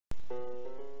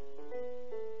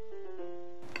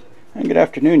And good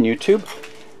afternoon, YouTube.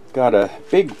 Got a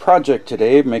big project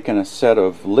today, making a set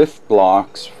of lift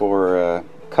blocks for a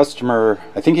customer.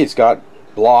 I think he's got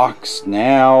blocks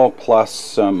now plus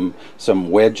some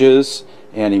wedges,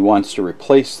 and he wants to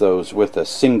replace those with a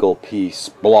single piece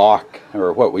block,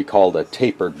 or what we called a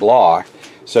tapered block.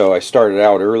 So I started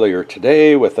out earlier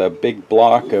today with a big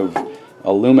block of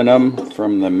aluminum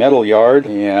from the metal yard,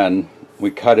 and we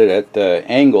cut it at the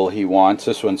angle he wants.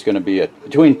 This one's going to be at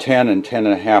between 10 and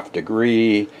 10.5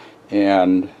 degree,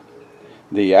 and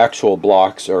the actual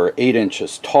blocks are 8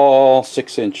 inches tall,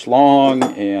 6 inch long,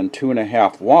 and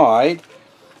 2.5 wide.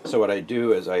 So what I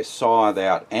do is I saw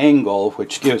that angle,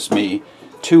 which gives me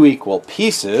 2 equal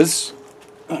pieces.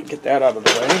 I'll get that out of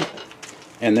the way.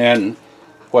 And then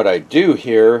what I do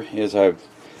here is I've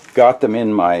got them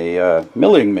in my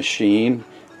milling machine.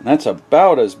 That's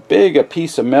about as big a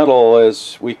piece of metal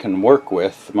as we can work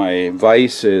with. My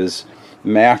vise is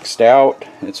maxed out.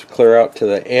 It's clear out to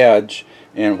the edge.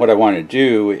 And what I want to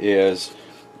do is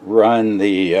run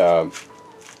the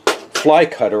fly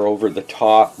cutter over the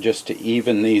top just to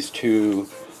even these two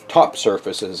top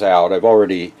surfaces out. I've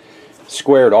already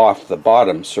squared off the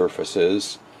bottom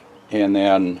surfaces. And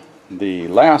then the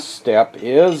last step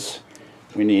is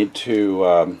we need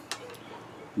to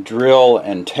drill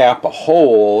and tap a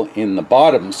hole in the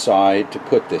bottom side to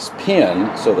put this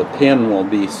pin, so the pin will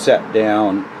be set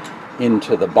down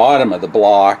into the bottom of the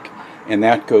block, and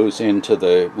that goes into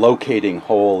the locating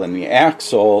hole in the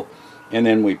axle, and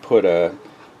then we put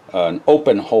an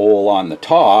open hole on the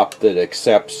top that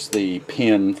accepts the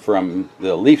pin from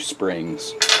the leaf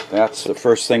springs. That's the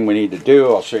first thing we need to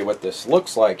do. I'll show you what this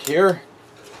looks like here.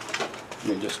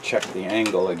 Let me just check the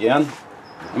angle again.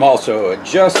 I'm also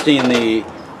adjusting the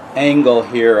angle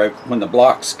here. When the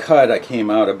block's cut, I came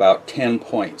out about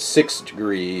 10.6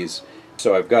 degrees,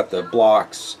 so I've got the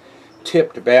blocks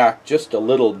tipped back just a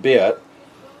little bit,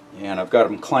 and I've got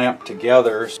them clamped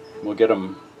together. We'll get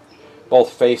them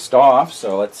both faced off,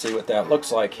 so let's see what that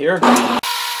looks like here.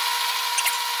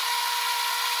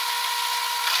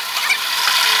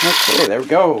 Okay, there we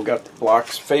go. We've got the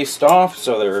blocks faced off,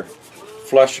 so they're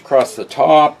flush across the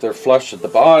top, they're flush at the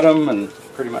bottom, and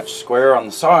pretty much square on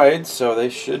the sides, so they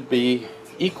should be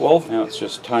equal. Now it's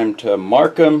just time to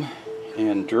mark them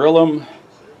and drill them,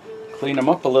 clean them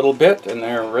up a little bit, and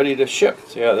they're ready to ship.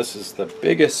 So yeah, this is the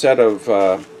biggest set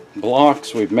of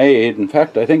blocks we've made. In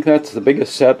fact, I think that's the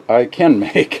biggest set I can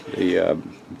make. The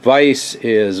vise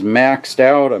is maxed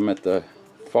out. I'm at the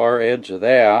far edge of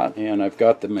that, and I've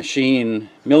got the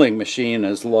milling machine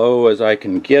as low as I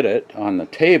can get it on the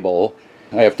table.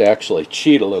 I have to actually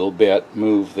cheat a little bit,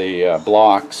 move the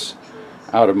blocks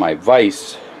out of my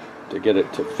vise to get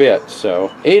it to fit.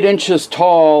 So 8 inches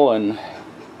tall and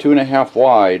 2.5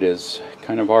 wide is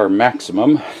kind of our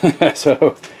maximum.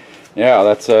 So yeah,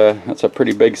 that's a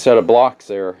pretty big set of blocks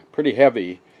there. Pretty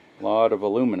heavy, a lot of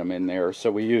aluminum in there.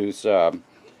 So we use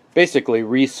basically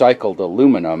recycled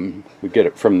aluminum. We get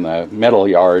it from the metal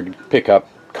yard, pick up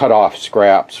cut-off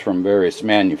scraps from various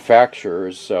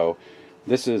manufacturers. So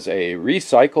this is a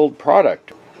recycled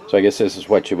product. So I guess this is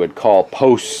what you would call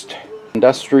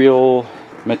post-industrial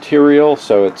material.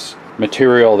 So it's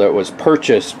material that was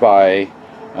purchased by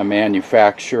a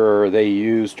manufacturer. They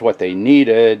used what they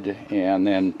needed and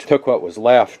then took what was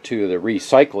left to the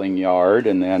recycling yard,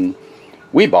 and then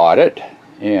we bought it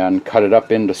and cut it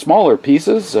up into smaller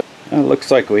pieces. It looks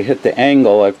like we hit the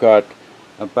angle. I've got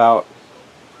about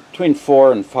between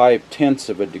 4 and 5/10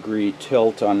 of a degree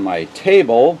tilt on my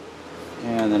table.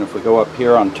 And then if we go up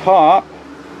here on top,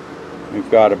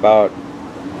 we've got about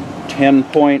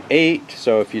 10.8.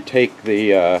 So if you take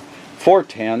the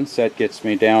 4/10, that gets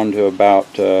me down to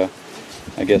about, I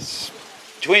guess,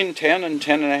 between 10 and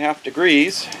 10.5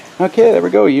 degrees. Okay, there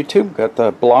we go, YouTube. Got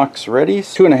the blocks ready.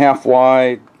 2.5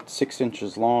 wide, 6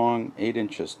 inches long, 8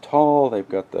 inches tall. They've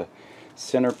got the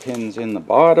center pins in the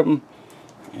bottom,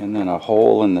 and then a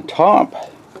hole in the top.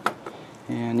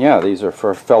 And yeah, these are for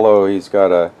a fellow. He's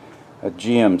got a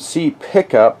GMC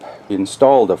pickup. He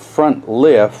installed a front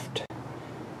lift.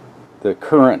 The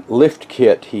current lift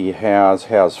kit he has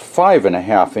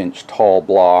 5.5 inch tall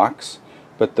blocks,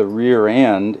 but the rear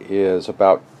end is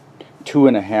about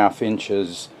 2.5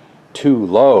 inches too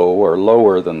low, or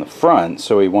lower than the front,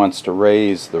 so he wants to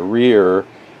raise the rear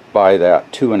by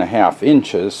that 2.5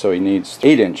 inches, so he needs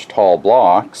 8 inch tall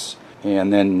blocks,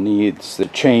 and then needs to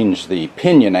change the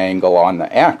pinion angle on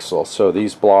the axle. So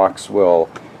these blocks will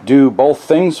do both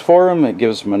things for him. It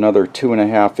gives him another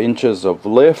 2.5 inches of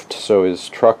lift, so his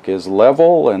truck is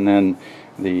level, and then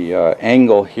the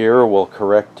angle here will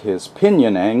correct his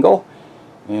pinion angle.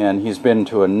 And he's been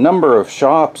to a number of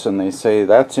shops and they say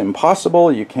that's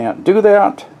impossible, you can't do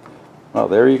that. Well,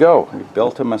 there you go. We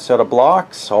built him a set of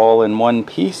blocks all in one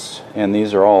piece, and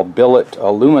these are all billet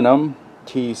aluminum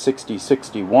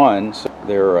T6061. So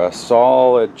they're a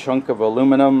solid chunk of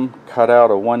aluminum cut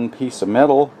out of one piece of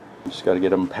metal. Just got to get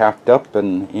them packed up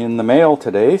and in the mail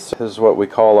today. So this is what we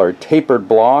call our tapered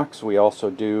blocks. We also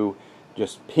do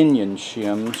just pinion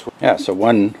shims. Yeah, so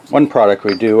one product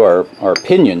we do are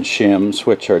pinion shims,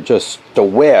 which are just a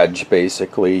wedge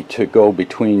basically to go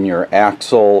between your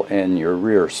axle and your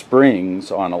rear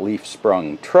springs on a leaf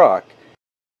sprung truck.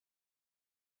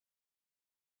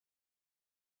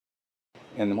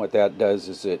 And what that does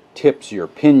is it tips your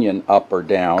pinion up or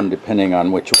down depending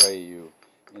on which way you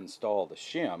install the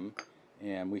shim.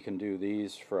 And we can do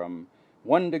these from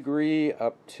 1 degree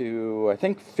up to, I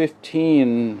think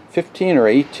 15 or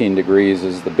 18 degrees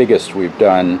is the biggest we've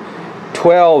done.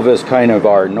 12 is kind of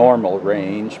our normal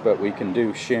range, but we can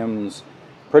do shims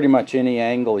pretty much any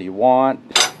angle you want.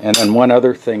 And then one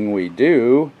other thing we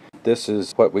do, this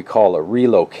is what we call a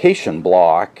relocation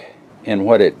block. And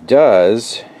what it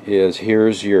does is,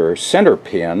 here's your center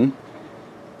pin,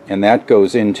 and that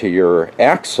goes into your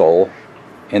axle,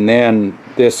 and then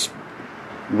this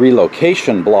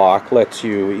relocation block lets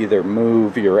you either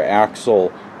move your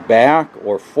axle back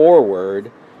or forward,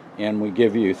 and we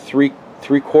give you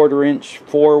 3/4 inch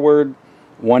forward,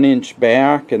 1 inch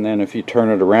back, and then if you turn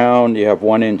it around you have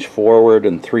 1 inch forward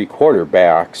and 3/4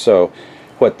 back. So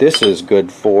what this is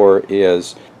good for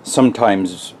is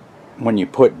sometimes when you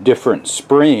put different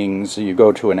springs, you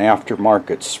go to an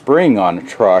aftermarket spring on a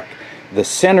truck, the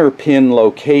center pin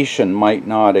location might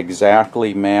not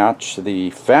exactly match the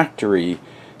factory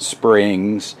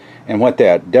springs, and what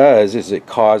that does is it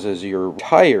causes your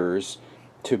tires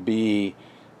to be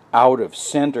out of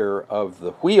center of the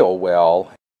wheel well,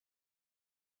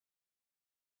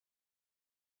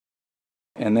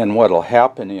 and then what'll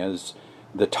happen is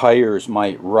the tires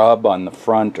might rub on the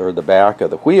front or the back of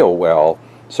the wheel well.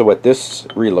 So what this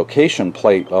relocation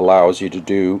plate allows you to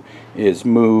do is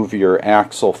move your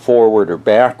axle forward or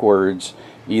backwards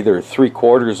either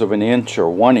 3/4 of an inch or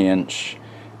 1 inch.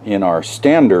 In our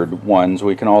standard ones,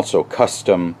 we can also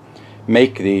custom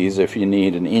make these if you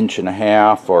need 1.5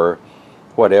 inches or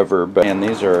whatever. And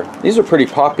these are pretty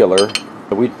popular.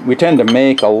 We tend to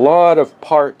make a lot of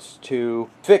parts to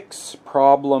fix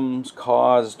problems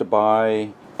caused by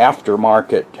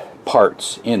aftermarket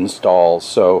parts installs.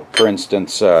 So for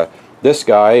instance, this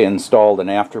guy installed an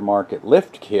aftermarket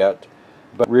lift kit,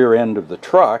 but rear end of the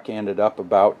truck ended up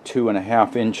about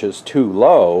 2.5 inches too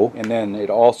low, and then it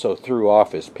also threw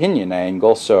off his pinion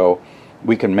angle. So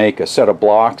we can make a set of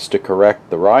blocks to correct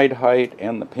the ride height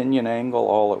and the pinion angle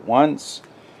all at once.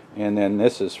 And then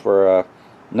this is for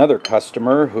another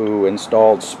customer who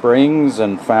installed springs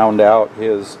and found out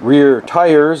his rear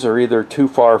tires are either too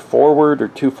far forward or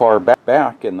too far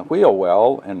back in the wheel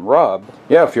well and rub.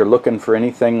 Yeah, if you're looking for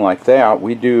anything like that,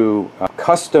 we do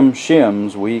custom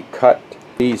shims. We cut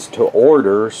these to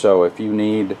order, so if you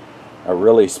need a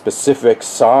really specific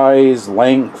size,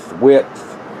 length,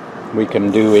 width, we can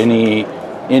do any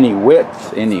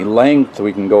width, any length.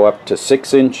 We can go up to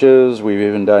 6 inches. We've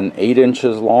even done 8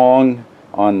 inches long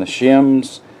on the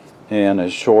shims, and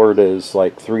as short as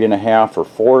like 3.5 or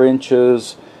 4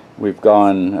 inches. We've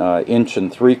gone 1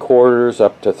 3/4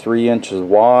 up to 3 inches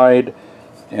wide,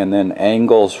 and then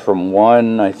angles from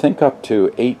 1, I think, up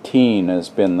to 18 has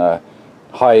been the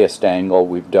highest angle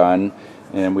we've done.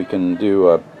 And we can do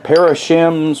a pair of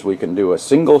shims, we can do a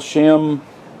single shim,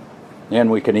 and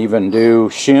we can even do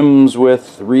shims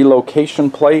with relocation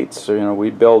plates. So, you know,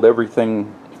 we build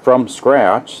everything from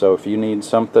scratch, so if you need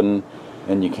something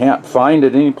and you can't find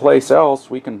it anyplace else,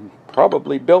 we can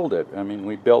probably build it. I mean,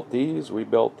 we built these,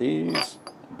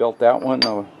 built that one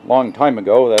a long time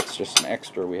ago. That's just an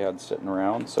extra we had sitting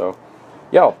around. So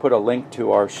yeah, I'll put a link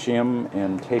to our shim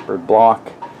and tapered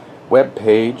block web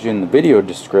page in the video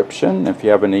description. If you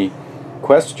have any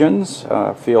questions,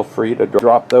 feel free to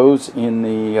drop those in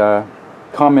the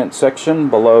comment section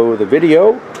below the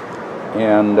video,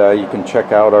 and you can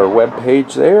check out our web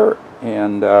page there.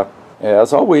 And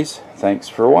as always, thanks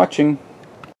for watching.